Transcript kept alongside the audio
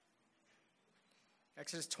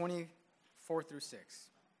Exodus 24 through 6.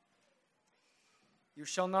 You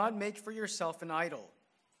shall not make for yourself an idol,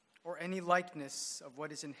 or any likeness of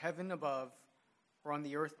what is in heaven above, or on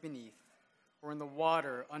the earth beneath, or in the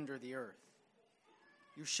water under the earth.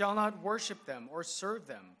 You shall not worship them or serve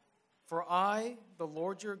them, for I, the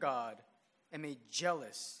Lord your God, am a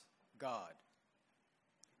jealous God,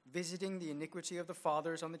 visiting the iniquity of the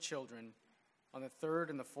fathers on the children, on the third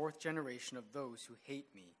and the fourth generation of those who hate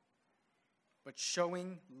me, but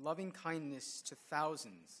showing loving kindness to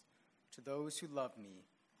thousands, to those who love me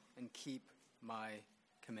and keep my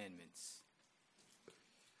commandments.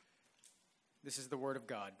 This is the word of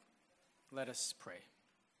God. Let us pray.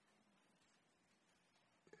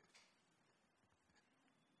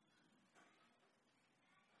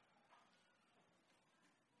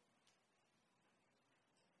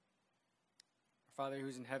 Our Father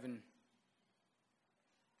who's in heaven,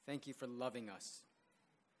 thank you for loving us.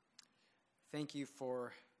 Thank you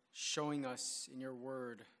for showing us in your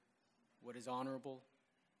word what is honorable,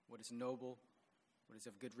 what is noble, what is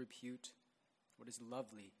of good repute, what is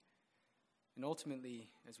lovely. And ultimately,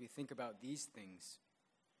 as we think about these things,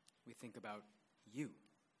 we think about you.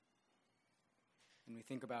 And we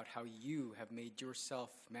think about how you have made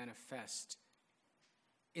yourself manifest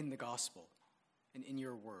in the gospel and in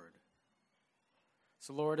your word.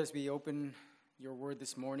 So Lord, as we open your word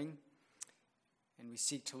this morning and we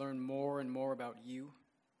seek to learn more and more about you,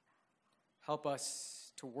 help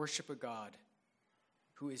us to worship a God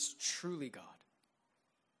who is truly God,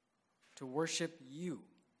 to worship you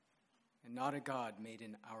and not a God made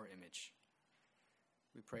in our image.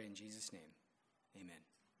 We pray in Jesus' name, amen.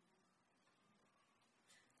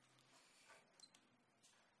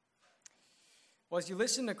 Well, as you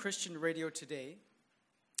listen to Christian radio today,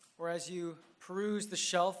 or as you peruse the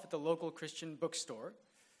shelf at the local Christian bookstore,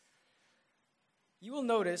 you will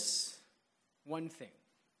notice one thing.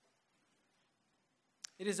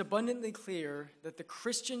 It is abundantly clear that the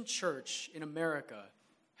Christian church in America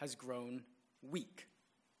has grown weak.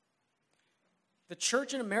 The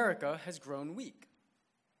church in America has grown weak.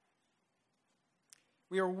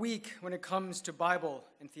 We are weak when it comes to Bible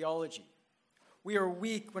and theology. We are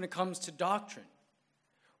weak when it comes to doctrine.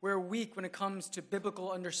 We are weak when it comes to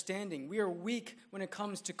biblical understanding. We are weak when it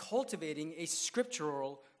comes to cultivating a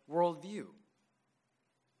scriptural worldview.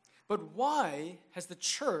 But why has the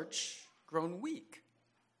church grown weak?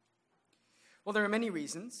 Well, there are many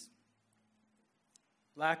reasons.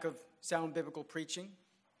 Lack of sound biblical preaching,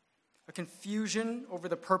 a confusion over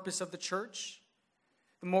the purpose of the church,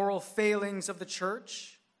 the moral failings of the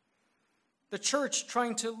church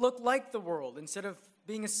trying to look like the world instead of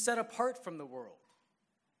being set apart from the world.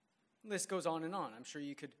 The list goes on and on. I'm sure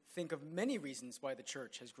you could think of many reasons why the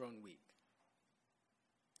church has grown weak.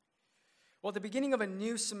 Well, at the beginning of a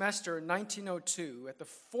new semester in 1902 at the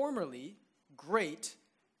formerly great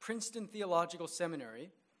Princeton Theological Seminary,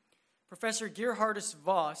 Professor Gerhardus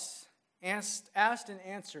Voss asked and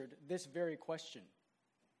answered this very question.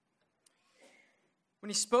 When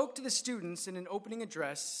he spoke to the students in an opening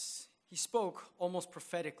address, he spoke almost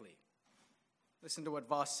prophetically. Listen to what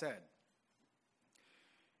Voss said.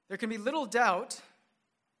 There can be little doubt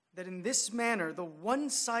that in this manner, the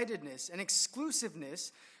one-sidedness and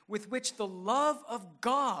exclusiveness with which the love of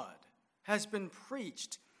God has been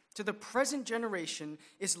preached to the present generation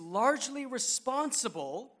is largely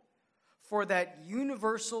responsible for that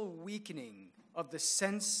universal weakening of the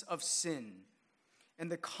sense of sin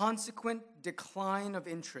and the consequent decline of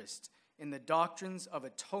interest in the doctrines of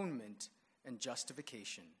atonement and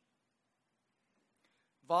justification.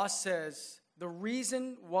 Voss says, the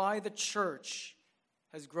reason why the church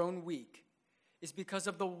has grown weak is because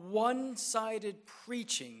of the one-sided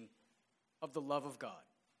preaching of the love of God.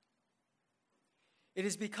 It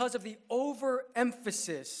is because of the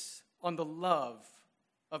overemphasis on the love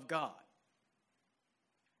of God.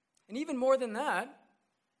 And even more than that,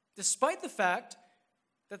 despite the fact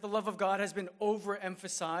that the love of God has been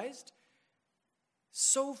overemphasized,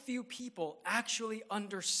 so few people actually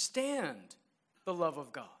understand the love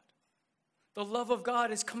of God. The love of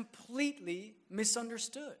God is completely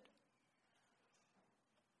misunderstood.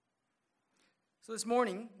 So this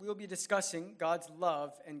morning, we will be discussing God's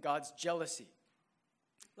love and God's jealousy.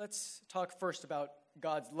 Let's talk first about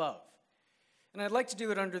God's love. And I'd like to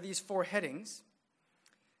do it under these four headings.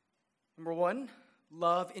 Number one,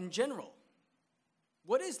 love in general.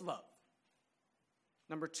 What is love?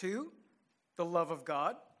 Number two, the love of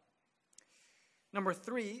God. Number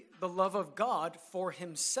three, the love of God for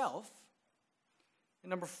himself. And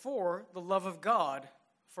number four, the love of God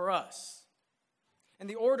for us. And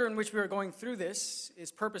the order in which we are going through this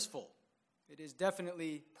is purposeful. It is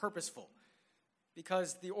definitely purposeful.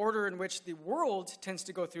 because the order in which the world tends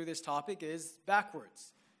to go through this topic is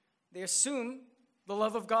backwards. They assume the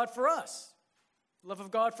love of God for us, the love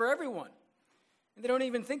of God for everyone. And they don't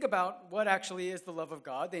even think about what actually is the love of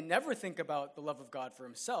God. They never think about the love of God for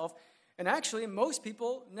himself. And actually, most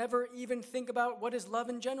people never even think about what is love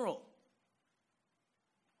in general.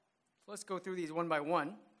 So let's go through these one by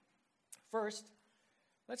one. First,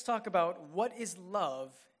 let's talk about what is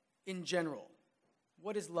love in general.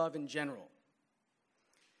 What is love in general?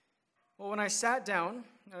 Well, when I sat down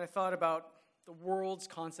and I thought about the world's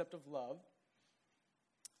concept of love,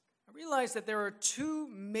 I realized that there are two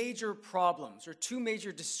major problems or two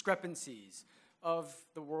major discrepancies of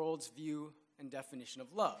the world's view and definition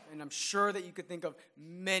of love. And I'm sure that you could think of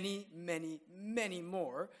many, many, many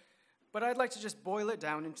more, but I'd like to just boil it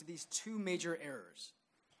down into these two major errors.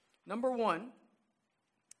 Number one,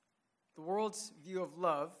 the world's view of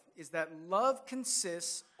love is that love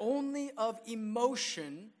consists only of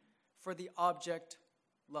emotion for the object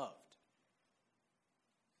loved.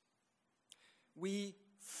 We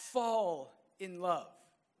fall in love.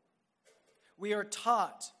 We are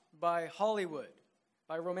taught by Hollywood,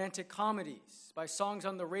 by romantic comedies, by songs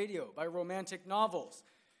on the radio, by romantic novels,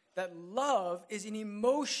 that love is an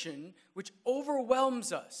emotion which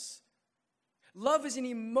overwhelms us. Love is an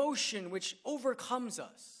emotion which overcomes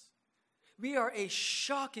us. We are a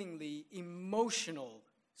shockingly emotional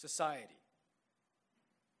society.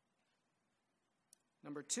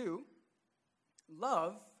 Number two,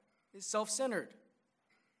 love is self-centered.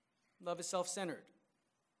 Love is self-centered.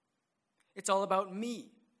 It's all about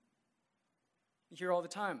me. You hear all the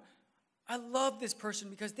time, I love this person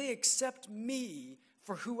because they accept me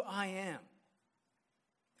for who I am.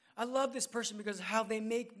 I love this person because of how they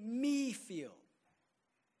make me feel.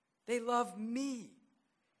 They love me.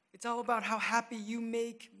 It's all about how happy you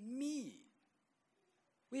make me.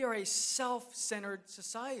 We are a self-centered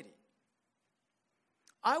society.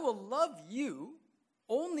 I will love you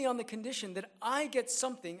only on the condition that I get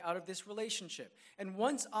something out of this relationship. And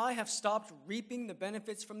once I have stopped reaping the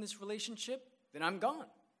benefits from this relationship, then I'm gone.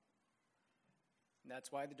 And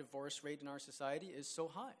that's why the divorce rate in our society is so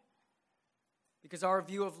high. Because our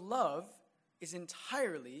view of love is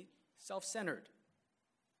entirely self-centered.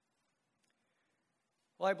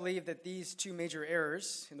 Well, I believe that these two major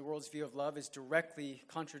errors in the world's view of love is directly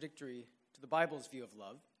contradictory to the Bible's view of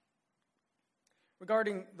love.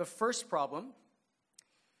 Regarding the first problem,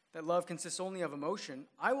 that love consists only of emotion,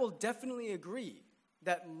 I will definitely agree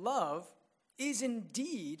that love is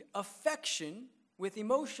indeed affection with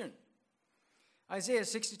emotion. Isaiah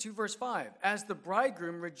 62 verse 5, as the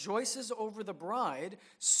bridegroom rejoices over the bride,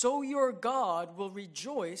 so your God will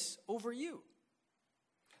rejoice over you.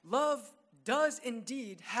 Love does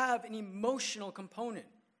indeed have an emotional component.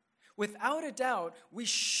 Without a doubt, we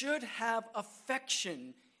should have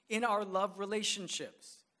affection in our love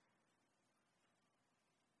relationships.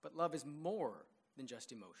 But love is more than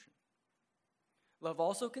just emotion. Love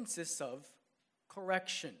also consists of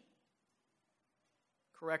correction.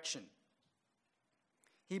 Correction.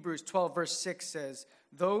 Hebrews 12 verse 6 says,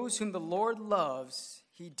 those whom the Lord loves,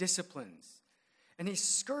 he disciplines, and he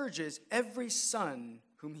scourges every son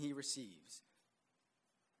whom he receives.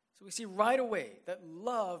 So we see right away that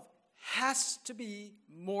love has to be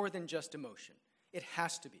more than just emotion. It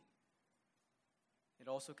has to be. It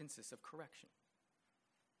also consists of correction.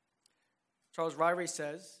 Charles Ryrie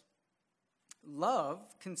says, love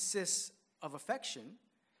consists of affection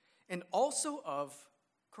and also of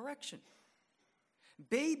correction.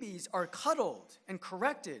 Babies are cuddled and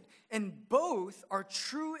corrected, and both are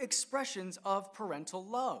true expressions of parental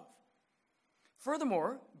love.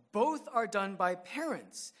 Furthermore, both are done by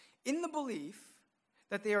parents in the belief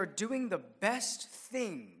that they are doing the best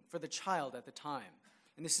thing for the child at the time.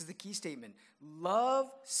 And this is the key statement.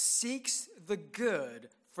 Love seeks the good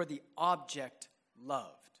for the object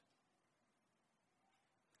loved.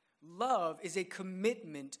 Love is a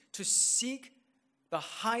commitment to seek the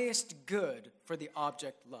highest good for the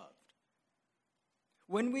object loved.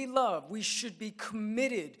 When we love, we should be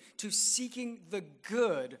committed to seeking the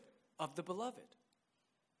good of the beloved.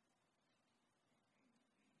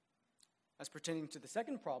 As pertaining to the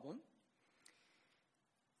second problem,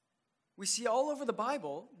 we see all over the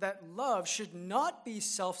Bible that love should not be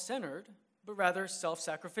self-centered, but rather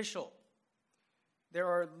self-sacrificial. There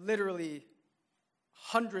are literally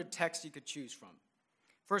 100 texts you could choose from.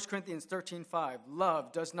 1 Corinthians 13:5,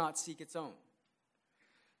 love does not seek its own.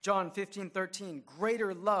 John 15:13,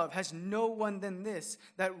 greater love has no one than this,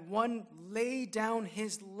 that one lay down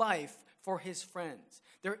his life for his friends.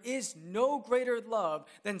 There is no greater love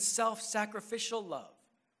than self-sacrificial love.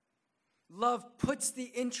 Love puts the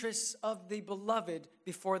interests of the beloved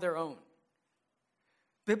before their own.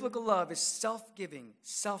 Biblical love is self-giving,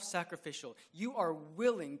 self-sacrificial. You are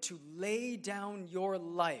willing to lay down your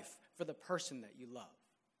life for the person that you love.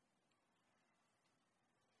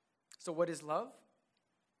 So what is love?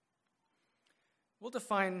 We'll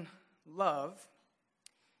define love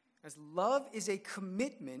as love is a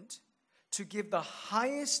commitment to give the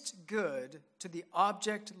highest good to the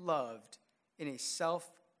object loved in a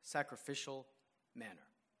self-sacrificial manner.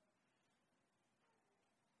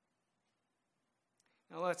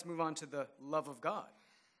 Now let's move on to the love of God.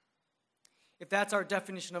 If that's our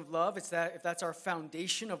definition of love, if that's our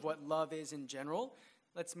foundation of what love is in general,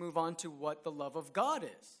 let's move on to what the love of God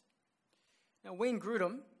is. Now, Wayne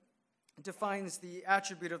Grudem defines the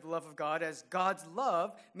attribute of the love of God as God's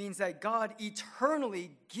love means that God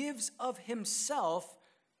eternally gives of himself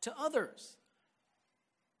to others.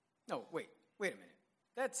 No, wait a minute.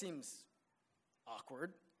 That seems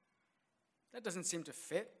awkward. That doesn't seem to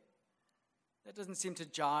fit. That doesn't seem to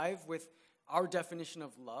jive with our definition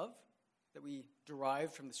of love that we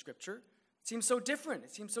derive from the Scripture. It seems so different.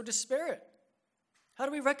 It seems so disparate. How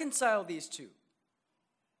do we reconcile these two?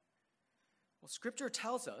 Well, Scripture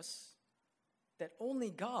tells us that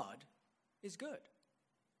only God is good.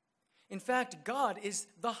 In fact, God is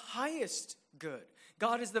the highest good.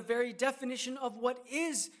 God is the very definition of what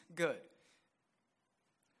is good.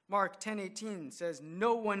 Mark 10:18 says,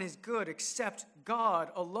 "No one is good except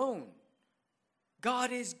God alone."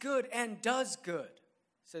 God is good and does good,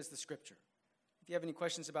 says the Scripture. If you have any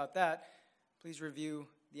questions about that, please review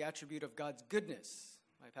the attribute of God's goodness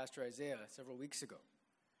by Pastor Isaiah several weeks ago.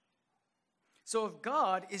 So if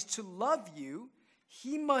God is to love you,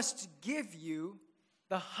 he must give you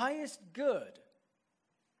the highest good,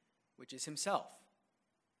 which is himself.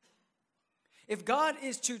 If God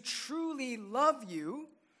is to truly love you,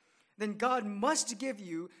 then God must give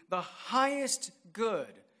you the highest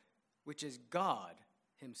good, which is God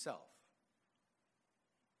himself.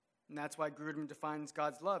 And that's why Grudem defines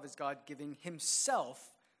God's love as God giving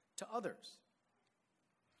himself to others.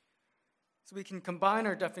 So we can combine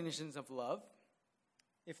our definitions of love.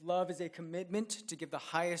 If love is a commitment to give the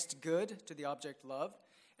highest good to the object loved,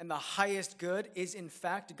 and the highest good is in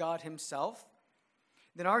fact God himself,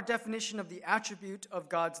 then our definition of the attribute of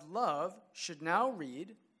God's love should now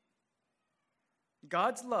read,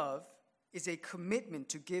 God's love is a commitment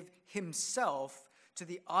to give himself to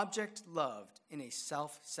the object loved in a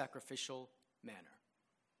self-sacrificial manner.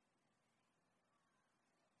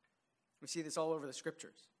 We see this all over the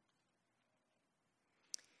Scriptures.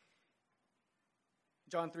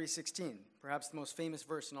 John 3:16, perhaps the most famous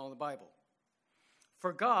verse in all the Bible.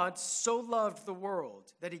 For God so loved the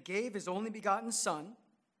world that he gave his only begotten Son,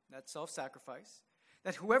 that's self-sacrifice,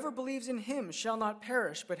 that whoever believes in him shall not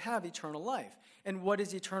perish but have eternal life. And what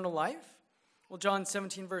is eternal life? Well, John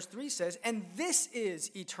 17 verse 3 says, and this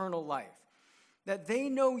is eternal life, that they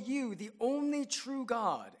know you, the only true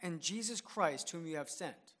God, and Jesus Christ whom you have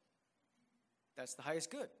sent. That's the highest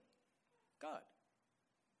good, God.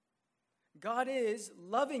 God is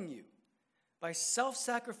loving you by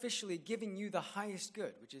self-sacrificially giving you the highest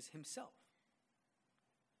good, which is himself.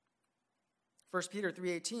 1 Peter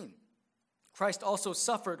 3:18, Christ also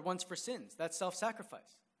suffered once for sins. That's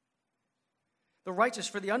self-sacrifice. The righteous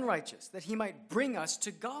for the unrighteous, that he might bring us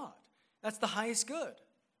to God. That's the highest good,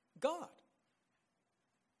 God.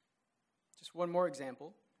 Just one more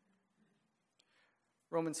example.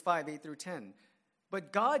 Romans 5:8-10.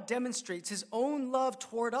 But God demonstrates his own love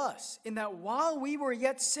toward us in that while we were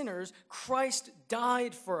yet sinners, Christ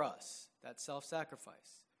died for us. That's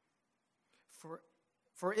self-sacrifice.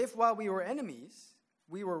 For if while we were enemies,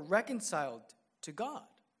 we were reconciled to God.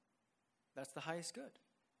 That's the highest good,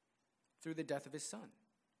 through the death of his Son.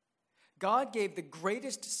 God gave the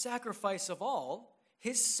greatest sacrifice of all.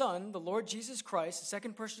 His Son, the Lord Jesus Christ, the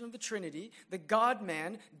second person of the Trinity, the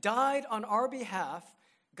God-man, died on our behalf.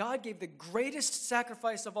 God gave the greatest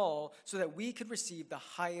sacrifice of all so that we could receive the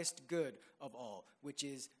highest good of all, which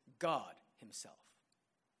is God himself.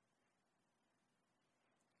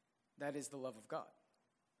 That is the love of God.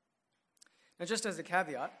 Now, just as a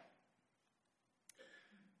caveat,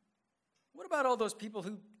 what about all those people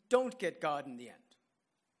who don't get God in the end?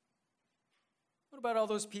 What about all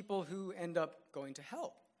those people who end up going to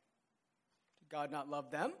hell? Did God not love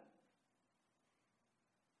them?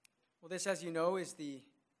 Well, this, as you know, is the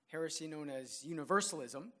heresy known as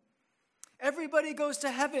universalism. Everybody goes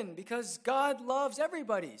to heaven because God loves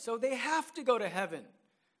everybody, so they have to go to heaven.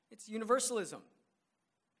 It's universalism.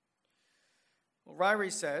 Well,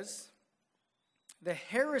 Ryrie says, the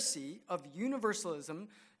heresy of universalism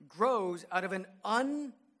grows out of an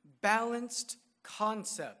balanced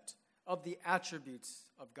concept of the attributes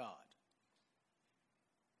of God.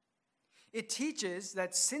 It teaches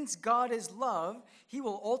that since God is love, he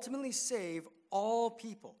will ultimately save all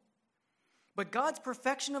people. But God's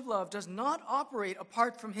perfection of love does not operate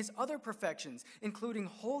apart from his other perfections, including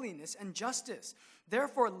holiness and justice.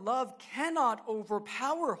 Therefore, love cannot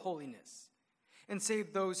overpower holiness and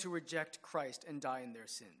save those who reject Christ and die in their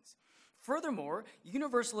sins. Furthermore,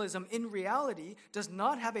 universalism in reality does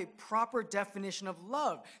not have a proper definition of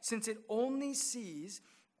love, since it only sees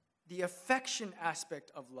the affection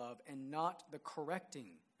aspect of love and not the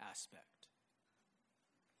correcting aspect.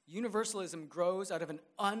 Universalism grows out of an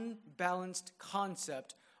unbalanced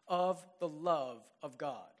concept of the love of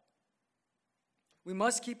God. We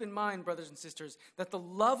must keep in mind, brothers and sisters, that the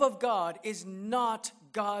love of God is not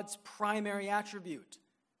God's primary attribute.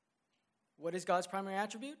 What is God's primary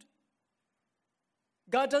attribute?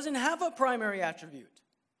 God doesn't have a primary attribute.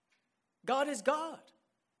 God is God.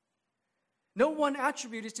 No one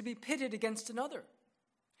attribute is to be pitted against another.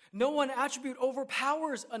 No one attribute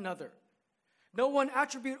overpowers another. No one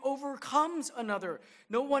attribute overcomes another.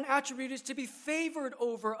 No one attribute is to be favored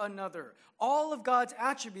over another. All of God's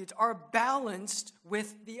attributes are balanced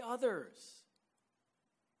with the others.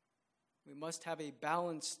 We must have a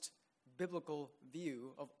balanced biblical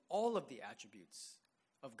view of all of the attributes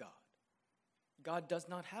of God. God does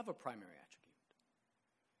not have a primary attribute.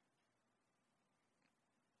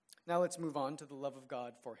 Now let's move on to the love of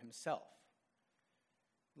God for himself.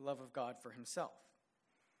 The love of God for himself.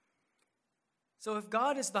 So if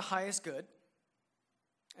God is the highest good,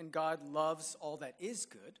 and God loves all that is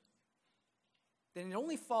good, then it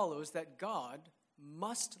only follows that God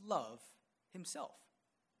must love himself.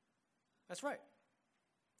 That's right.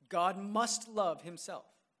 God must love himself.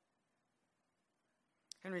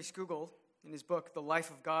 Henry Scougal, in his book, The Life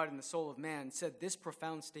of God and the Soul of Man, said this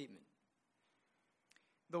profound statement: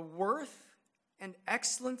 "The worth and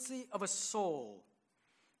excellency of a soul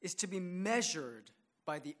is to be measured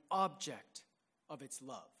by the object of its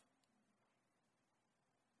love."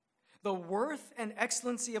 The worth and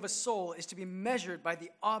excellency of a soul is to be measured by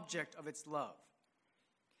the object of its love.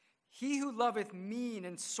 He who loveth mean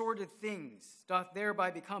and sordid things doth thereby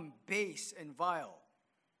become base and vile.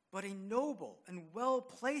 But a noble and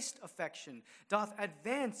well-placed affection doth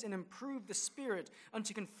advance and improve the spirit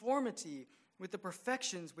unto conformity with the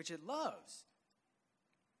perfections which it loves.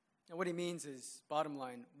 Now what he means is, bottom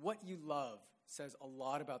line, what you love says a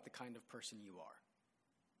lot about the kind of person you are.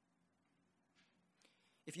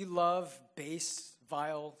 If you love base,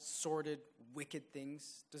 vile, sordid, wicked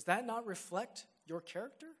things, does that not reflect your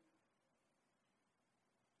character?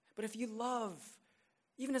 But if you love,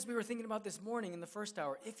 even as we were thinking about this morning in the first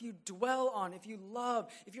hour, if you dwell on, if you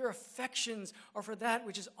love, if your affections are for that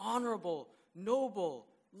which is honorable, noble,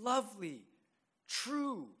 lovely,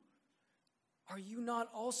 true, are you not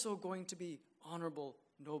also going to be honorable,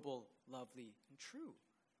 noble, lovely, and true?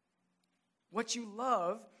 What you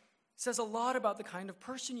love says a lot about the kind of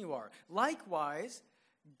person you are. Likewise,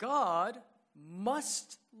 God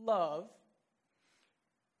must love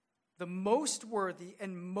the most worthy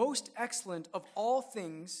and most excellent of all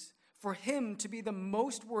things for him to be the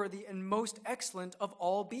most worthy and most excellent of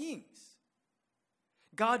all beings.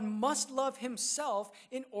 God must love himself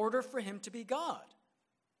in order for him to be God.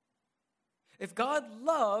 If God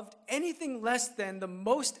loved anything less than the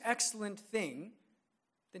most excellent thing,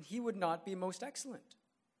 then he would not be most excellent.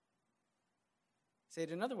 Say it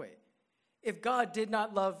another way. If God did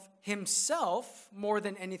not love himself more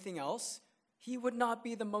than anything else, he would not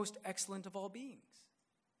be the most excellent of all beings.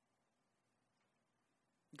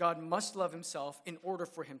 God must love himself in order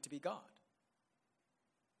for him to be God.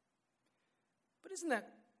 But isn't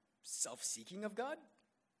that self-seeking of God?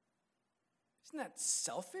 Isn't that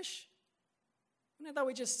selfish? And I thought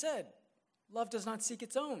we just said, love does not seek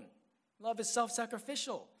its own. Love is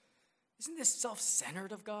self-sacrificial. Isn't this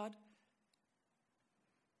self-centered of God?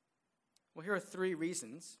 Well, here are 3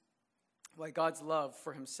 reasons why God's love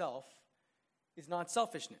for himself is not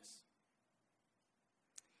selfishness.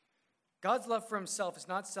 God's love for himself is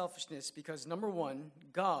not selfishness because, number 1,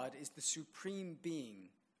 God is the supreme being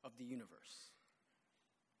of the universe.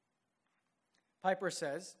 Piper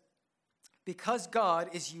says, because God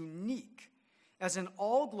is unique as an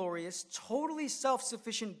all-glorious, totally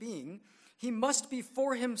self-sufficient being, he must be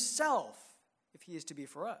for himself if he is to be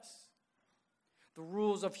for us. The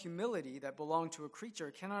rules of humility that belong to a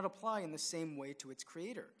creature cannot apply in the same way to its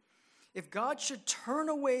creator. If God should turn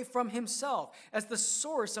away from himself as the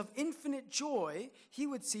source of infinite joy, he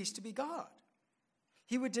would cease to be God.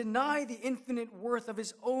 He would deny the infinite worth of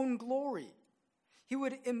his own glory. He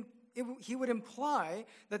would he would imply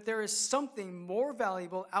that there is something more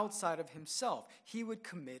valuable outside of himself. He would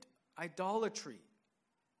commit idolatry.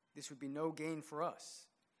 This would be no gain for us.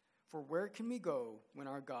 For where can we go when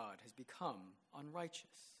our God has become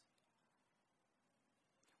unrighteous?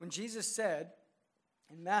 When Jesus said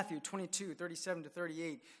in Matthew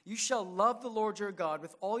 22:37-38, "You shall love the Lord your God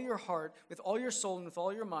with all your heart, with all your soul, and with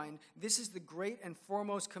all your mind. This is the great and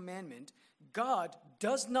foremost commandment." God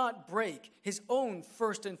does not break his own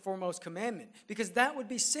first and foremost commandment, because that would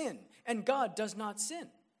be sin, and God does not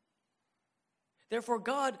sin. Therefore,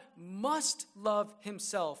 God must love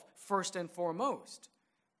himself first and foremost.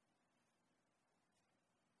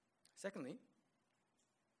 Secondly,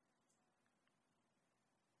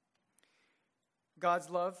 God's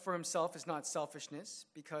love for himself is not selfishness,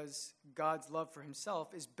 because God's love for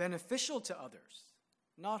himself is beneficial to others,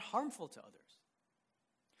 not harmful to others.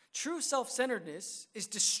 True self-centeredness is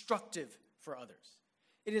destructive for others.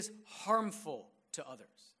 It is harmful to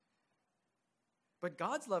others. But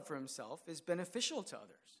God's love for himself is beneficial to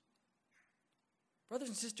others. Brothers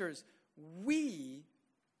and sisters, we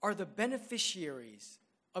are the beneficiaries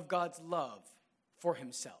of God's love for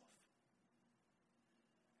himself.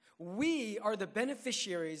 We are the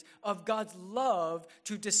beneficiaries of God's love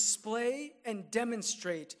to display and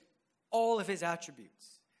demonstrate all of his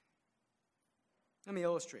attributes. Let me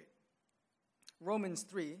illustrate. Romans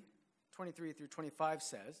 3:23-25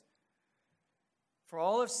 says, "For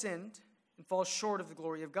all have sinned and fall short of the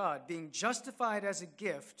glory of God, being justified as a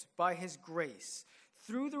gift by his grace,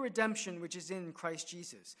 through the redemption which is in Christ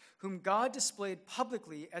Jesus, whom God displayed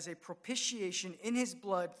publicly as a propitiation in his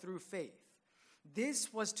blood through faith.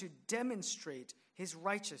 This was to demonstrate his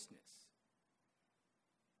righteousness."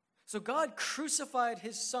 So God crucified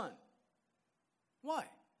his son. Why?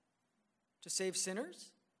 To save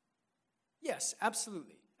sinners? Yes,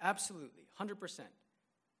 absolutely, 100%.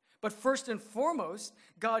 But first and foremost,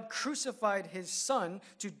 God crucified his son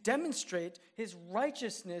to demonstrate his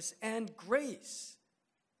righteousness and grace.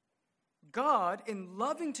 God, in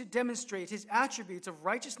loving to demonstrate his attributes of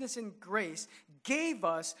righteousness and grace, gave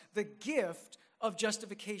us the gift of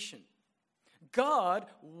justification. God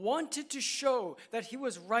wanted to show that he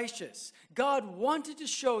was righteous. God wanted to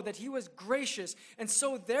show that he was gracious. And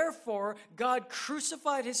so therefore, God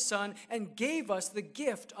crucified his son and gave us the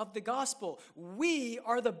gift of the gospel. We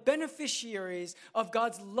are the beneficiaries of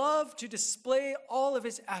God's love to display all of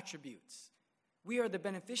his attributes. We are the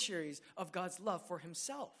beneficiaries of God's love for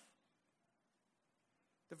himself.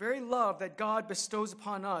 The very love that God bestows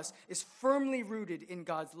upon us is firmly rooted in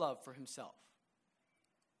God's love for himself.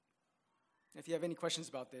 If you have any questions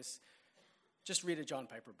about this, just read a John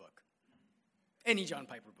Piper book. Any John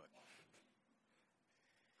Piper book.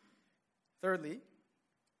 Thirdly,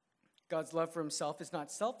 God's love for himself is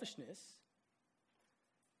not selfishness,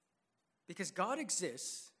 because God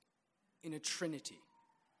exists in a Trinity.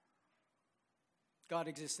 God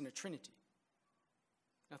exists in a Trinity.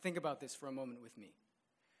 Now think about this for a moment with me.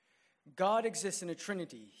 God exists in a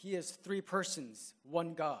Trinity. He is three persons,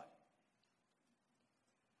 one God.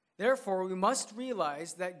 Therefore, we must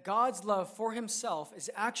realize that God's love for himself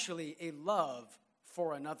is actually a love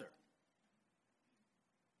for another.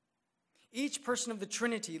 Each person of the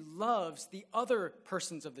Trinity loves the other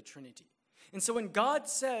persons of the Trinity. And so when God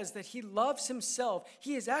says that he loves himself,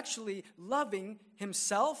 he is actually loving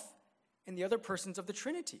himself and the other persons of the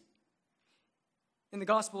Trinity. In the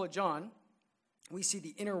Gospel of John, we see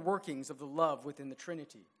the inner workings of the love within the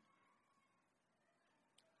Trinity.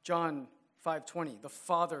 John 5:20, the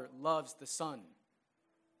Father loves the Son.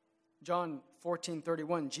 John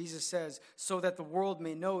 14:31, Jesus says, "So that the world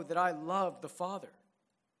may know that I love the Father."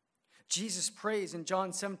 Jesus prays in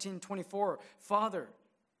John 17:24, "Father,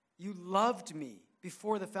 you loved me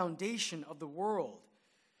before the foundation of the world."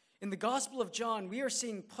 In the Gospel of John, we are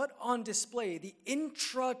seeing put on display the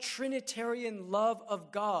intra-Trinitarian love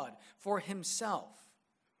of God for himself.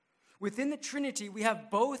 Within the Trinity, we have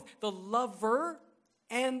both the lover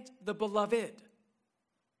and the beloved.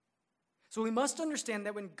 So we must understand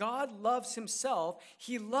that when God loves himself,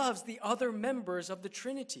 he loves the other members of the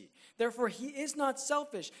Trinity. Therefore, he is not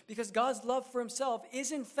selfish, because God's love for himself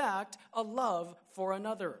is in fact a love for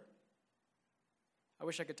another. I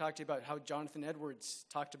wish I could talk to you about how Jonathan Edwards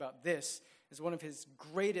talked about this as one of his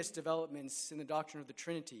greatest developments in the doctrine of the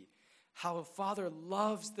Trinity. How the Father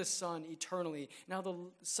loves the Son eternally, and how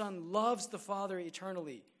the Son loves the Father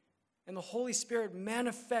eternally. And the Holy Spirit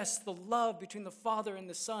manifests the love between the Father and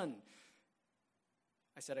the Son.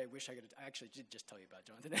 I said I wish I could. I actually did just tell you about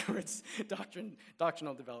Jonathan Edwards'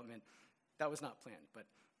 doctrinal development. That was not planned. But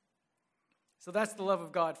so that's the love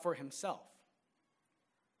of God for himself.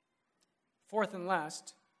 Fourth and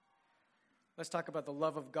last, let's talk about the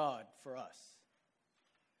love of God for us.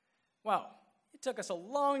 Wow, it took us a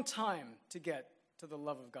long time to get to the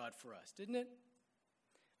love of God for us, didn't it?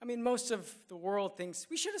 I mean, most of the world thinks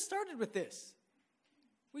we should have started with this.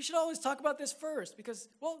 We should always talk about this first because,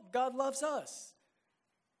 well, God loves us.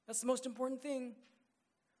 That's the most important thing.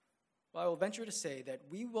 Well, I will venture to say that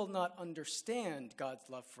we will not understand God's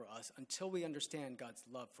love for us until we understand God's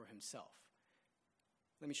love for himself.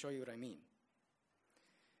 Let me show you what I mean.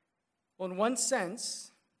 Well, in one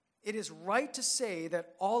sense, it is right to say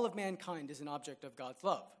that all of mankind is an object of God's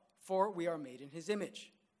love, for we are made in his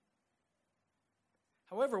image.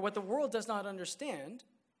 However, what the world does not understand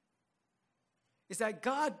is that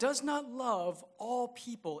God does not love all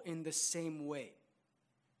people in the same way.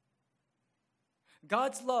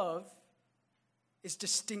 God's love is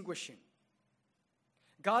distinguishing.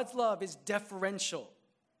 God's love is deferential.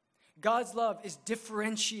 God's love is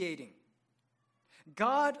differentiating.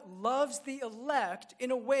 God loves the elect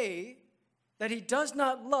in a way that he does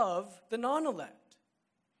not love the non-elect.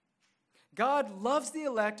 God loves the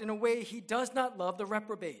elect in a way he does not love the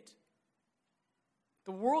reprobate.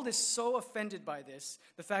 The world is so offended by this,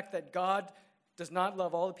 the fact that God does not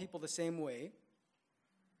love all the people the same way.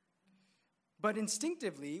 But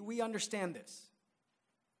instinctively, we understand this.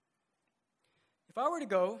 If I were to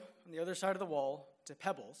go on the other side of the wall to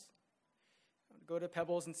Pebbles, I would go to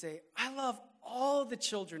Pebbles and say, I love all the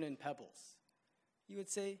children in Pebbles. You would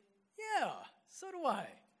say, yeah, so do I.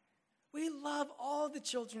 We love all the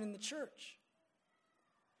children in the church.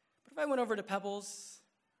 But if I went over to Pebbles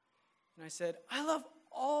and I said, I love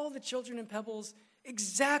all the children in Pebbles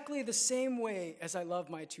exactly the same way as I love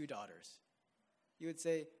my two daughters, you would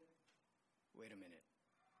say, wait a minute,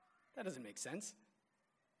 that doesn't make sense.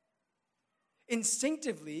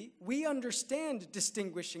 Instinctively, we understand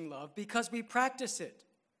distinguishing love because we practice it.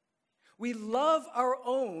 We love our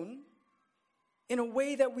own in a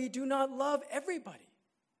way that we do not love everybody.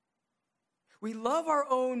 We love our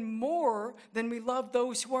own more than we love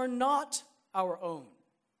those who are not our own.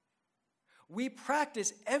 We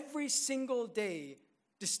practice every single day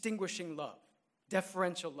distinguishing love,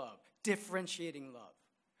 deferential love, differentiating love.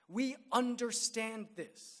 We understand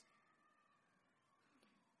this.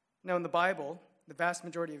 Now, in the Bible, the vast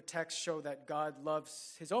majority of texts show that God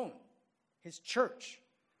loves his own, his church.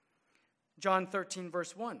 John 13,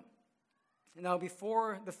 verse 1. Now,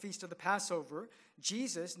 before the feast of the Passover,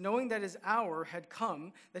 Jesus, knowing that his hour had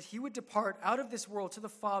come, that he would depart out of this world to the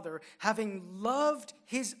Father, having loved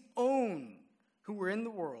his own who were in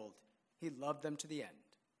the world, he loved them to the end.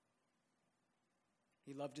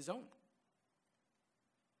 He loved his own.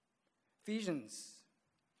 Ephesians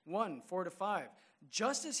 1, 4-5.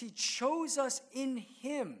 Just as he chose us in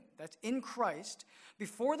him, that's in Christ,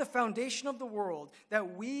 before the foundation of the world,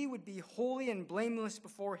 that we would be holy and blameless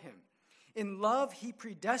before him. In love, he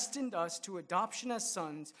predestined us to adoption as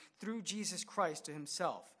sons through Jesus Christ to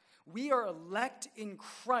himself. We are elect in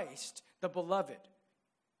Christ, the beloved.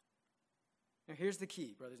 Now here's the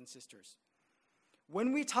key, brothers and sisters.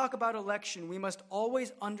 When we talk about election, we must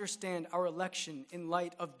always understand our election in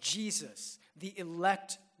light of Jesus, the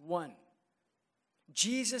elect one.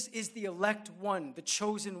 Jesus is the elect one, the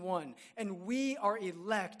chosen one, and we are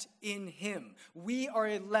elect in him. We are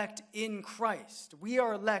elect in Christ. We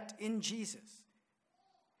are elect in Jesus.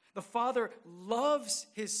 The Father loves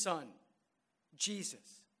his Son,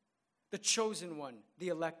 Jesus, the chosen one, the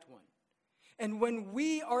elect one. And when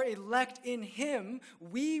we are elect in him,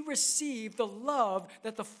 we receive the love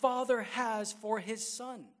that the Father has for his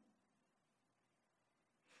Son.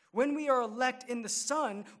 When we are elect in the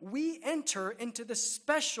Son, we enter into the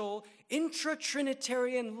special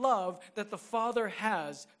intra-Trinitarian love that the Father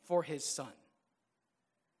has for his Son.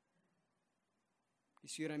 You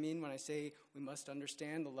see what I mean when I say we must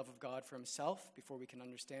understand the love of God for himself before we can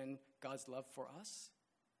understand God's love for us?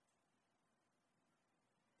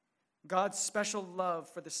 God's special love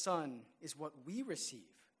for the Son is what we receive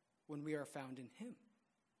when we are found in him.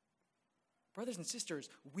 Brothers and sisters,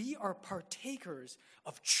 we are partakers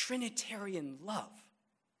of Trinitarian love.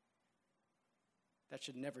 That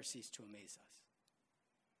should never cease to amaze us.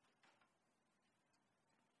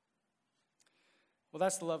 Well,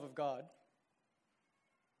 that's the love of God.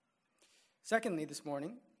 Secondly, this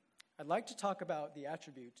morning, I'd like to talk about the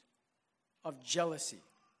attribute of jealousy.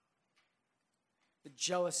 The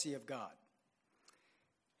jealousy of God.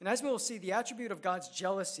 And as we will see, the attribute of God's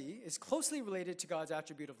jealousy is closely related to God's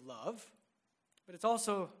attribute of love, but it's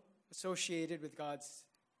also associated with God's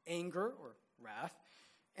anger or wrath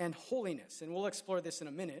and holiness. And we'll explore this in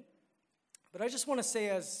a minute. But I just want to say,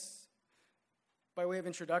 as by way of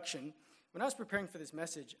introduction, when I was preparing for this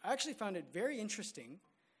message, I actually found it very interesting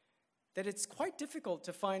that it's quite difficult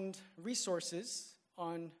to find resources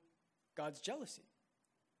on God's jealousy.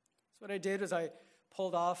 So what I did was I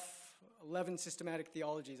pulled off 11 systematic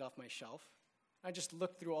theologies off my shelf. I just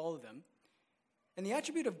looked through all of them. And the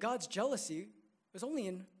attribute of God's jealousy was only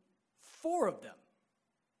in 4 of them.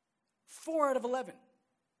 4 out of 11.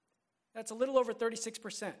 That's a little over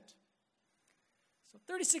 36%. So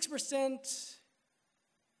 36%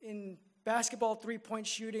 in basketball three-point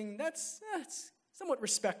shooting, that's somewhat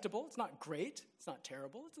respectable. It's not great. It's not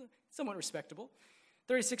terrible. It's somewhat respectable.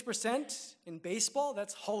 36% in baseball,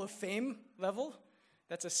 that's Hall of Fame level.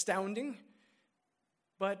 That's astounding.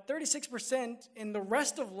 But 36% in the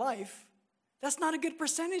rest of life, that's not a good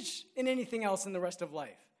percentage in anything else in the rest of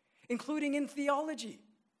life, including in theology.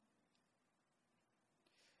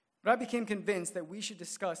 But I became convinced that we should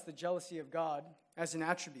discuss the jealousy of God as an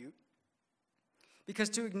attribute, because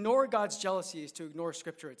to ignore God's jealousy is to ignore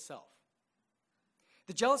Scripture itself.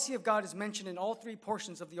 The jealousy of God is mentioned in all 3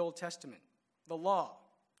 portions of the Old Testament. The law,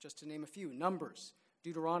 just to name a few, Numbers,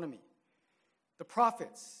 Deuteronomy. The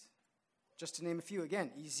prophets, just to name a few,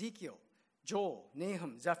 again, Ezekiel, Joel,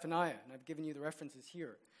 Nahum, Zephaniah, and I've given you the references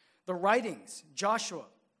here. The writings, Joshua,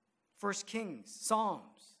 1 Kings,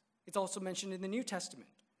 Psalms. It's also mentioned in the New Testament,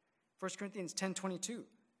 1 Corinthians 10:22.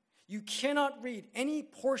 You cannot read any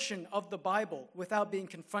portion of the Bible without being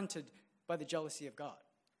confronted by the jealousy of God.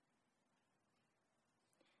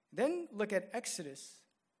 Then look at Exodus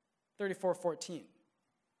 34:14.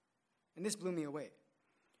 And this blew me away.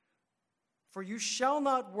 For you shall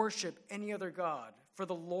not worship any other God, for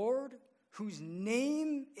the Lord, whose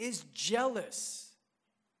name is jealous,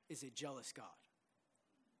 is a jealous God.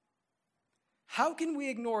 How can we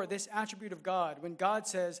ignore this attribute of God when God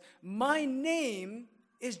says, my name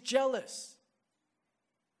is jealous?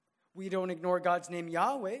 We don't ignore God's name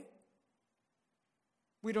Yahweh.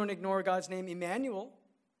 We don't ignore God's name Emmanuel.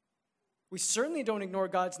 We certainly don't ignore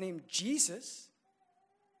God's name Jesus.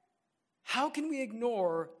 How can we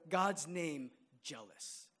ignore God's name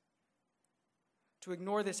jealous? To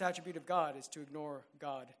ignore this attribute of God is to ignore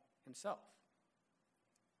God himself.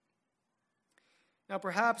 Now,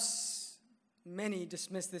 perhaps many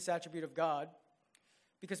dismiss this attribute of God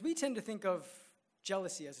because we tend to think of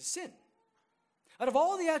jealousy as a sin. Out of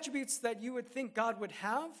all the attributes that you would think God would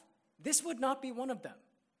have, this would not be one of them.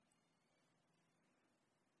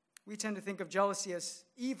 We tend to think of jealousy as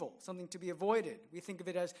evil, something to be avoided. We think of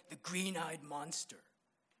it as the green-eyed monster.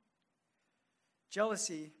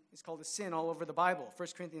 Jealousy is called a sin all over the Bible.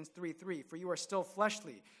 1 Corinthians 3:3, for you are still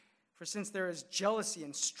fleshly, for since there is jealousy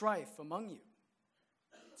and strife among you.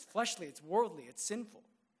 It's fleshly, it's worldly, it's sinful.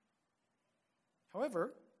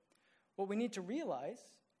 However, what we need to realize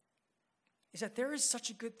is that there is such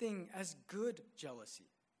a good thing as good jealousy,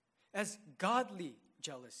 as godly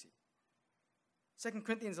jealousy. 2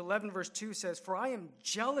 Corinthians 11 verse 2 says, for I am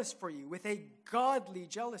jealous for you with a godly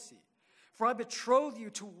jealousy. For I betroth you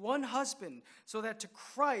to one husband, so that to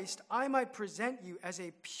Christ I might present you as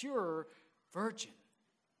a pure virgin.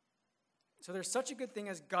 So there's such a good thing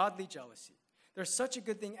as godly jealousy. There's such a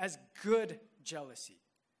good thing as good jealousy.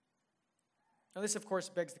 Now this, of course,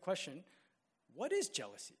 begs the question, what is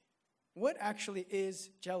jealousy? What actually is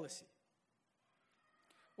jealousy?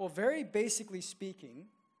 Well, very basically speaking,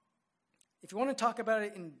 if you want to talk about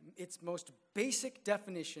it in its most basic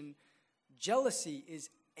definition, jealousy is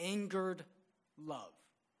angered love.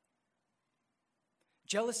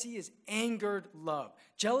 Jealousy is angered love.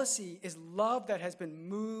 Jealousy is love that has been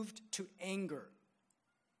moved to anger.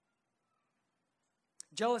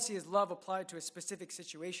 Jealousy is love applied to a specific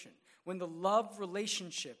situation, when the love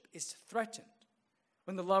relationship is threatened,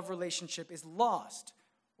 when the love relationship is lost,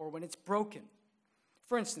 or when it's broken.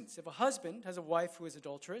 For instance, if a husband has a wife who is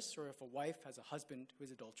adulterous, or if a wife has a husband who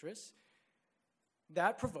is adulterous,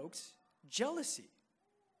 that provokes jealousy.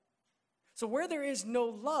 So where there is no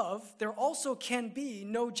love, there also can be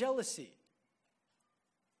no jealousy.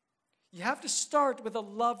 You have to start with a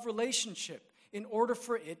love relationship in order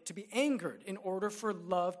for it to be angered, in order for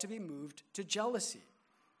love to be moved to jealousy.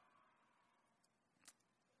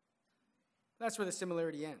 That's where the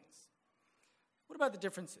similarity ends. What about the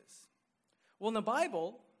differences? Well, in the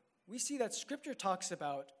Bible, we see that Scripture talks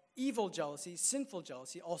about evil jealousy, sinful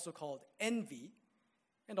jealousy, also called envy,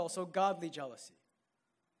 and also godly jealousy.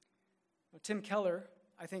 Now, Tim Keller,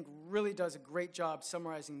 I think, really does a great job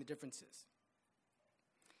summarizing the differences.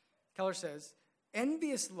 Keller says,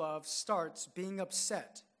 envious love starts being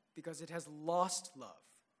upset because it has lost love,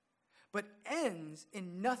 but ends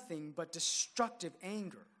in nothing but destructive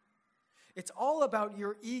anger. It's all about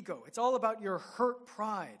your ego. It's all about your hurt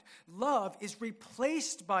pride. Love is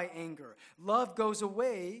replaced by anger. Love goes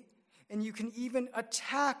away, and you can even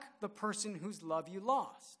attack the person whose love you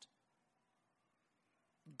lost.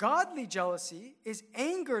 Godly jealousy is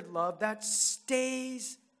angered love that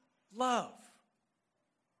stays love.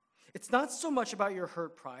 It's not so much about your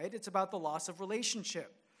hurt pride, it's about the loss of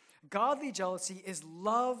relationship. Godly jealousy is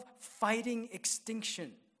love fighting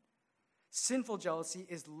extinction. Sinful jealousy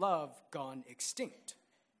is love gone extinct.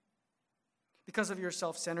 Because of your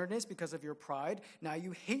self-centeredness, because of your pride, now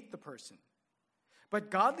you hate the person. But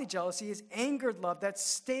godly jealousy is angered love that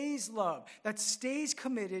stays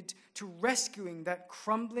committed to rescuing that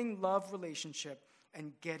crumbling love relationship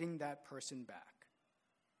and getting that person back.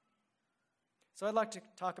 So I'd like to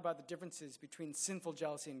talk about the differences between sinful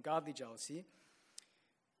jealousy and godly jealousy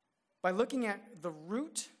by looking at the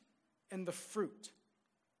root and the fruit.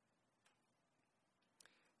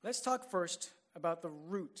 Let's talk first about the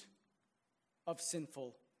root of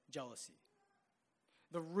sinful jealousy.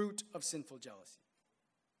 The root of sinful jealousy.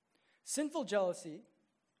 Sinful jealousy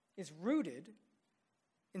is rooted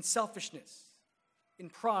in selfishness, in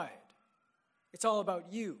pride. It's all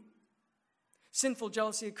about you. Sinful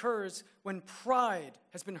jealousy occurs when pride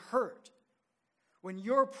has been hurt, when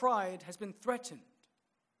your pride has been threatened.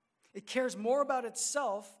 It cares more about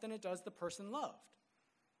itself than it does the person loved.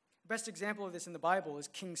 The best example of this in the Bible is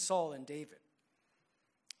King Saul and David.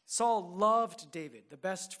 Saul loved David, the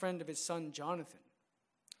best friend of his son Jonathan.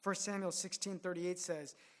 1 Samuel 16:38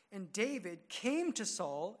 says, "And David came to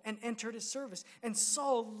Saul and entered his service, and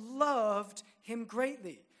Saul loved him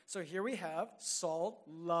greatly." So here we have Saul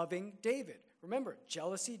loving David. Remember,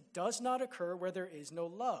 jealousy does not occur where there is no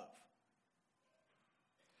love.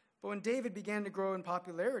 But when David began to grow in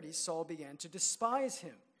popularity, Saul began to despise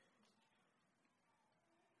him.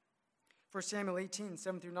 1 Samuel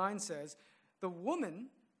 18:7-9 says, "The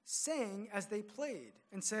woman sang as they played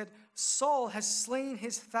and said, 'Saul has slain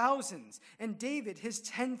his thousands and David his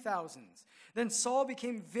 10,000s.' Then Saul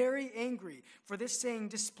became very angry, for this saying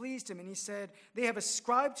displeased him, and he said, 'They have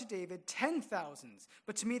ascribed to David 10,000s,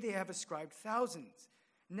 but to me they have ascribed thousands.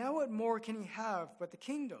 Now what more can he have but the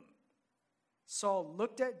kingdom?' Saul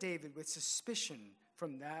looked at David with suspicion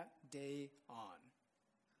from that day on."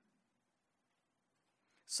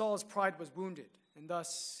 Saul's pride was wounded, and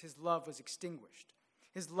thus his love was extinguished.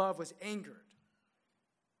 His love was angered.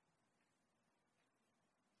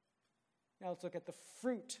 Now let's look at the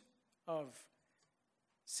fruit of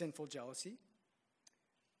sinful jealousy.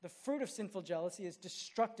 The fruit of sinful jealousy is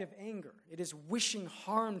destructive anger. It is wishing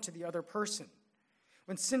harm to the other person.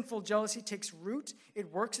 When sinful jealousy takes root,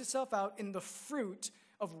 it works itself out in the fruit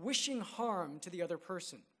of wishing harm to the other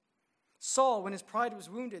person. Saul, when his pride was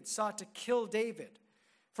wounded, sought to kill David.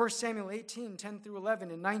 1 Samuel 18:10-11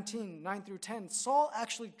 and 19:9-10, Saul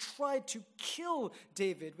actually tried to kill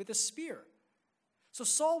David with a spear. So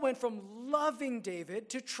Saul went from loving David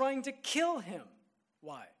to trying to kill him.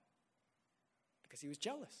 Why? Because he was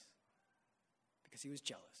jealous. Because he was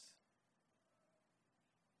jealous.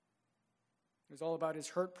 It was all about his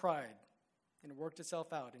hurt pride, and it worked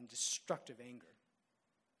itself out in destructive anger.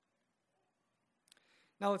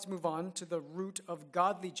 Now let's move on to the root of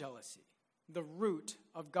godly jealousy. The root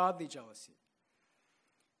of godly jealousy.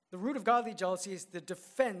 The root of godly jealousy is the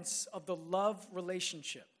defense of the love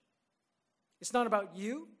relationship. It's not about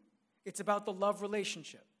you, it's about the love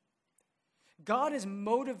relationship. God is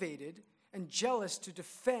motivated and jealous to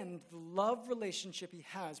defend the love relationship he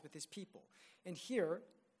has with his people. And here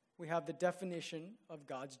we have the definition of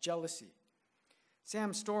God's jealousy.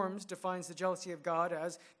 Sam Storms defines the jealousy of God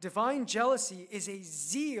as divine jealousy is a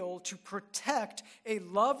zeal to protect a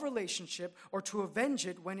love relationship or to avenge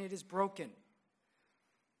it when it is broken.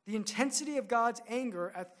 The intensity of God's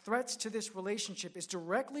anger at threats to this relationship is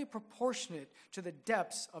directly proportionate to the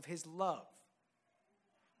depths of his love.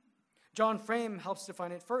 John Frame helps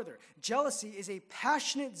define it further. Jealousy is a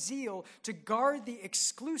passionate zeal to guard the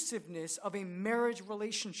exclusiveness of a marriage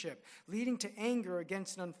relationship, leading to anger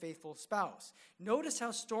against an unfaithful spouse. Notice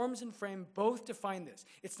how Storms and Frame both define this.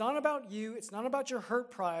 It's not about you. It's not about your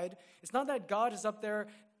hurt pride. It's not that God is up there.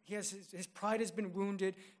 His pride has been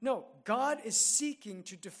wounded. No, God is seeking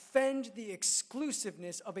to defend the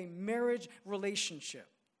exclusiveness of a marriage relationship.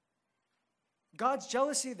 God's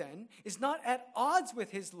jealousy, then, is not at odds with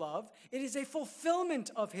his love. It is a fulfillment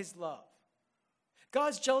of his love.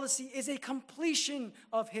 God's jealousy is a completion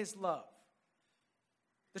of his love.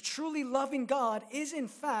 The truly loving God is, in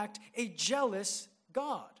fact, a jealous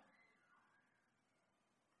God.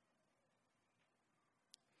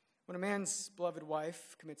 When a man's beloved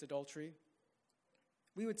wife commits adultery,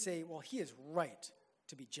 we would say, well, he is right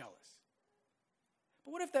to be jealous.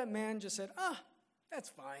 But what if that man just said, that's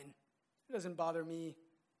fine. It doesn't bother me.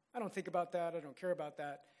 I don't think about that. I don't care about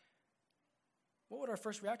that. what would our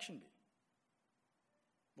first reaction be?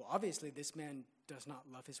 Well, obviously, this man does not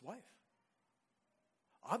love his wife.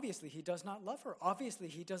 Obviously, he does not love her. Obviously,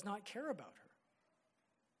 he does not care about her.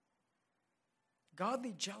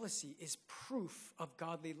 Godly jealousy is proof of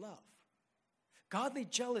godly love. Godly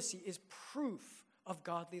jealousy is proof of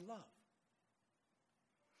godly love.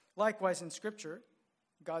 Likewise, in Scripture,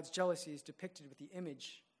 God's jealousy is depicted with the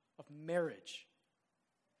image of marriage.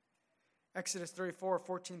 Exodus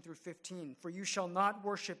 34:14-15. For you shall not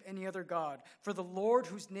worship any other God, for the Lord,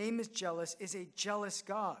 whose name is jealous, is a jealous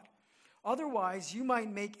God. Otherwise, you might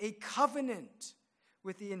make a covenant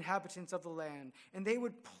with the inhabitants of the land, and they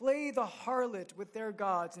would play the harlot with their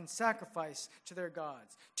gods and sacrifice to their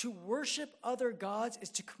gods. To worship other gods is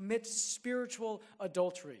to commit spiritual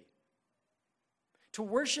adultery. To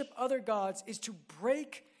worship other gods is to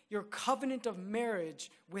break your covenant of marriage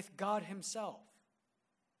with God himself.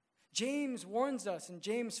 James warns us in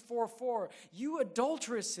James 4:4, you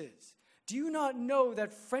adulteresses, do you not know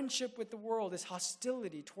that friendship with the world is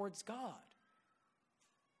hostility towards God?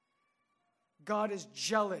 God is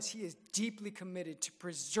jealous. He is deeply committed to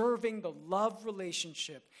preserving the love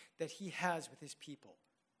relationship that he has with his people.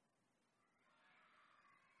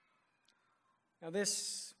 Now,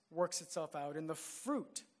 this works itself out in the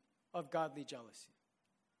fruit of godly jealousy.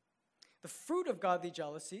 The fruit of godly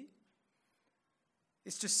jealousy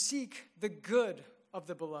is to seek the good of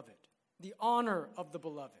the beloved, the honor of the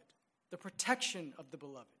beloved, the protection of the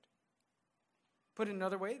beloved. Put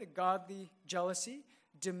another way, the godly jealousy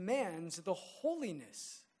demands the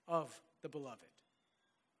holiness of the beloved.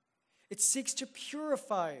 It seeks to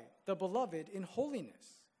purify the beloved in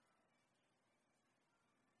holiness.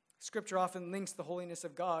 Scripture often links the holiness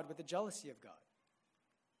of God with the jealousy of God.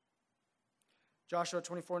 Joshua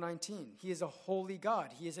 24:19, he is a holy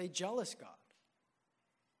God. He is a jealous God.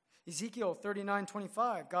 Ezekiel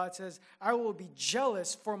 39:25, God says, I will be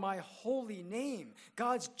jealous for my holy name.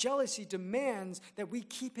 God's jealousy demands that we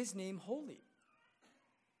keep his name holy.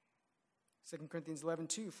 2 Corinthians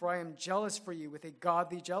 11:2, for I am jealous for you with a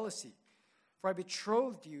godly jealousy. For I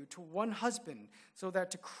betrothed you to one husband, so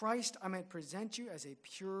that to Christ I might present you as a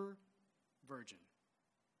pure virgin.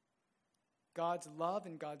 God's love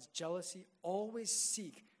and God's jealousy always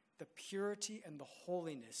seek the purity and the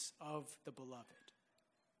holiness of the beloved.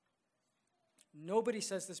 Nobody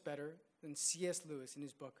says this better than C.S. Lewis in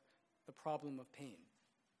his book, The Problem of Pain.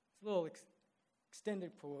 It's a little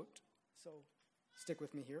extended quote, so stick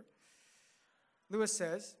with me here. Lewis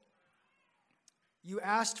says, you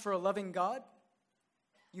asked for a loving God?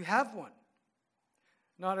 You have one.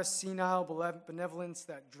 Not a senile benevolence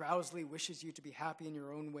that drowsily wishes you to be happy in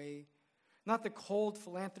your own way. Not the cold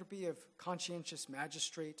philanthropy of conscientious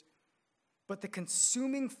magistrate, but the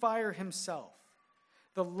consuming fire himself,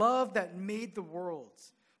 the love that made the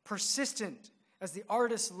worlds, persistent as the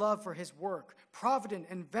artist's love for his work, provident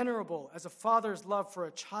and venerable as a father's love for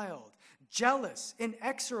a child, jealous,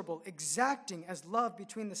 inexorable, exacting as love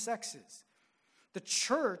between the sexes. The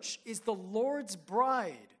church is the Lord's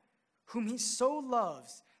bride, whom he so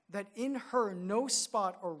loves that in her no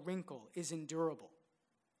spot or wrinkle is endurable.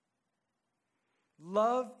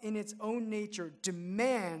 Love in its own nature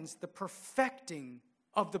demands the perfecting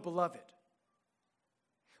of the beloved.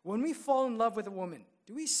 When we fall in love with a woman,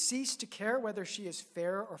 do we cease to care whether she is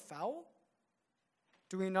fair or foul?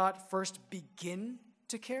 Do we not first begin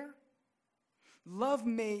to care? Love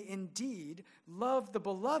may indeed love the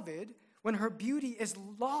beloved when her beauty is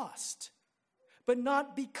lost, but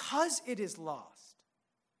not because it is lost.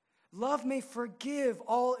 Love may forgive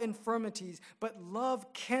all infirmities, but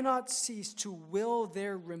love cannot cease to will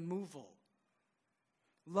their removal.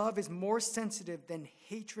 Love is more sensitive than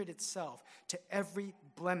hatred itself to every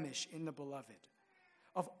blemish in the beloved.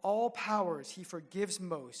 Of all powers, he forgives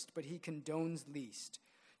most, but he condones least.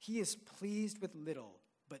 He is pleased with little,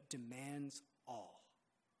 but demands all.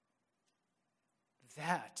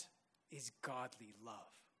 That is godly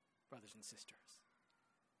love, brothers and sisters.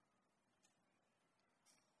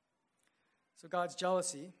 So God's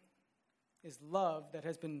jealousy is love that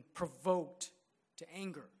has been provoked to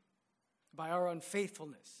anger by our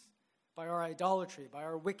unfaithfulness, by our idolatry, by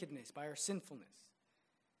our wickedness, by our sinfulness.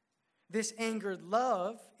 This angered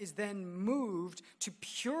love is then moved to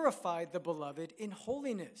purify the beloved in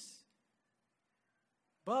holiness.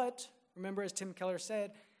 But, remember as Tim Keller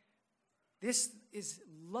said, this is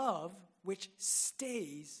love which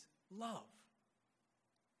stays love.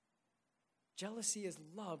 Jealousy is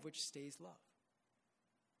love which stays love.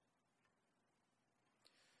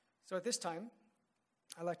 So at this time,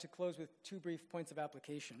 I'd like to close with two brief points of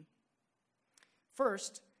application.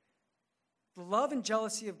 First, The love and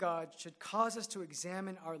jealousy of God should cause us to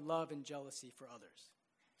examine our love and jealousy for others.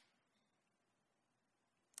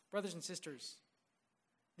 Brothers and sisters,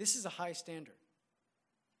 this is a high standard.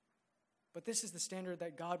 But this is the standard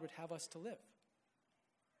that God would have us to live.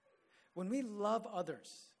 When we love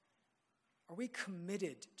others, are we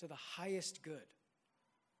committed to the highest good?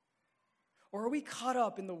 Or are we caught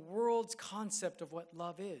up in the world's concept of what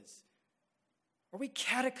love is? Are we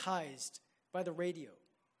catechized by the radio?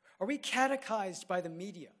 Are we catechized by the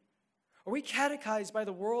media? Are we catechized by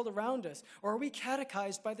the world around us? Or are we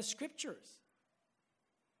catechized by the scriptures?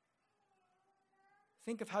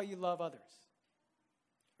 Think of how you love others.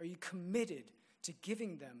 Are you committed to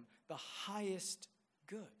giving them the highest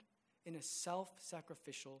good in a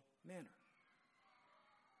self-sacrificial manner?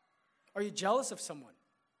 Are you jealous of someone?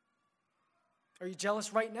 Are you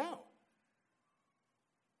jealous right now?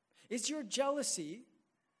 Is your jealousy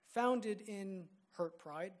founded in hurt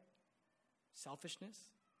pride, selfishness?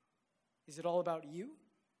 Is it all about you?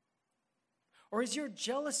 Or is your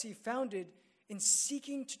jealousy founded in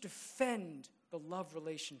seeking to defend the love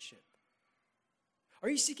relationship? Are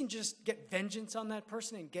you seeking to just get vengeance on that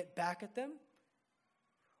person and get back at them?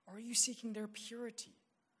 Or are you seeking their purity?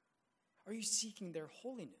 Are you seeking their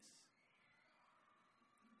holiness?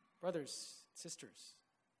 Brothers, sisters,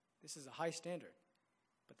 this is a high standard,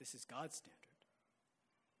 but this is God's standard.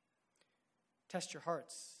 Test your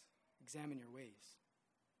hearts, examine your ways.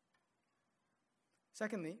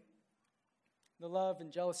 Secondly, the love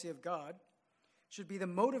and jealousy of God should be the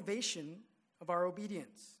motivation of our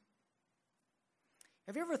obedience.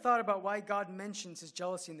 Have you ever thought about why God mentions his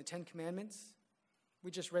jealousy in the Ten Commandments?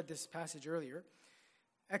 We just read this passage earlier.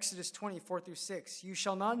 Exodus 20:4-6. You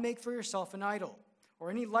shall not make for yourself an idol, or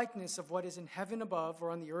any likeness of what is in heaven above, or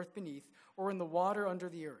on the earth beneath, or in the water under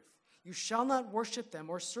the earth. You shall not worship them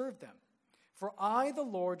or serve them. For I, the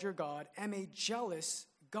Lord your God, am a jealous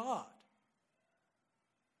God.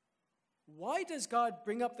 Why does God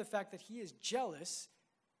bring up the fact that he is jealous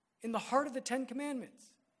in the heart of the Ten Commandments?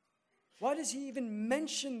 Why does he even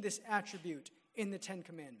mention this attribute in the Ten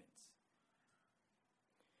Commandments?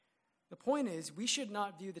 The point is, we should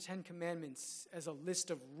not view the Ten Commandments as a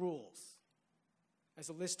list of rules, as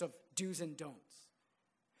a list of do's and don'ts.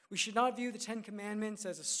 We should not view the Ten Commandments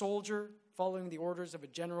as a soldier following the orders of a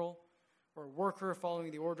general, or a worker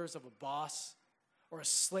following the orders of a boss, or a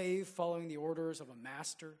slave following the orders of a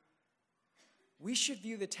master. We should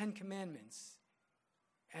view the Ten Commandments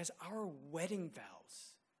as our wedding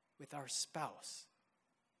vows with our spouse,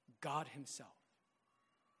 God himself.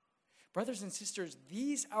 Brothers and sisters,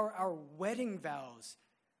 these are our wedding vows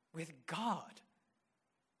with God.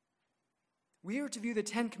 We are to view the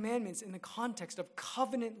Ten Commandments in the context of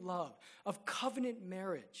covenant love, of covenant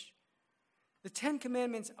marriage. The Ten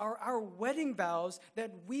Commandments are our wedding vows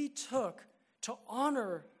that we took to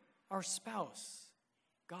honor our spouse,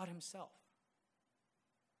 God himself.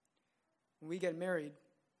 When we get married,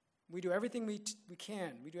 we do everything we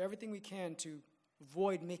can. We do everything we can to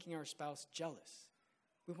avoid making our spouse jealous.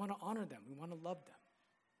 We want to honor them. We want to love them.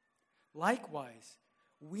 Likewise,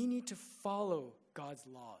 we need to follow God's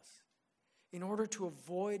laws in order to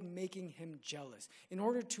avoid making him jealous, in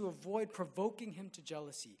order to avoid provoking him to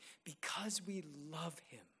jealousy, because we love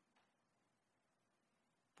him.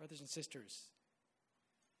 Brothers and sisters,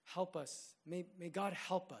 help us. May God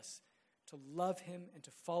help us to love him and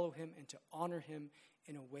to follow him and to honor him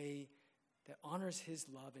in a way that honors his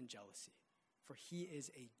love and jealousy, for he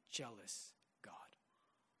is a jealous God.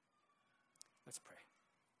 Let's pray.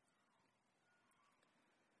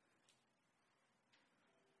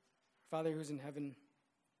 Father who's in heaven,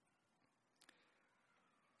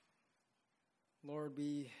 Lord,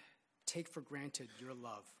 we take for granted your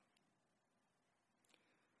love.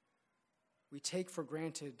 We take for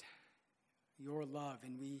granted your love,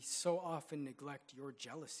 and we so often neglect your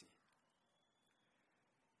jealousy.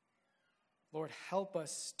 Lord, help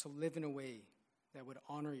us to live in a way that would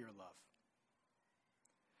honor your love.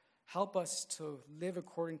 Help us to live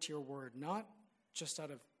according to your word, not just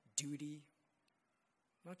out of duty,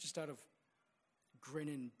 not just out of grin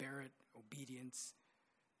and bear it obedience,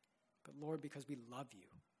 but Lord, because we love you,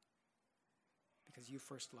 because you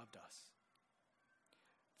first loved us.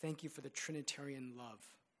 Thank you for the Trinitarian love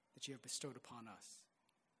that you have bestowed upon us.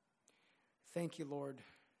 Thank you, Lord,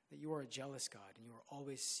 that you are a jealous God and you are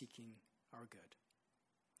always seeking our good.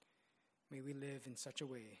 May we live in such a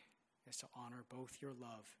way as to honor both your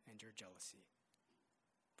love and your jealousy.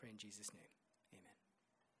 Pray in Jesus' name.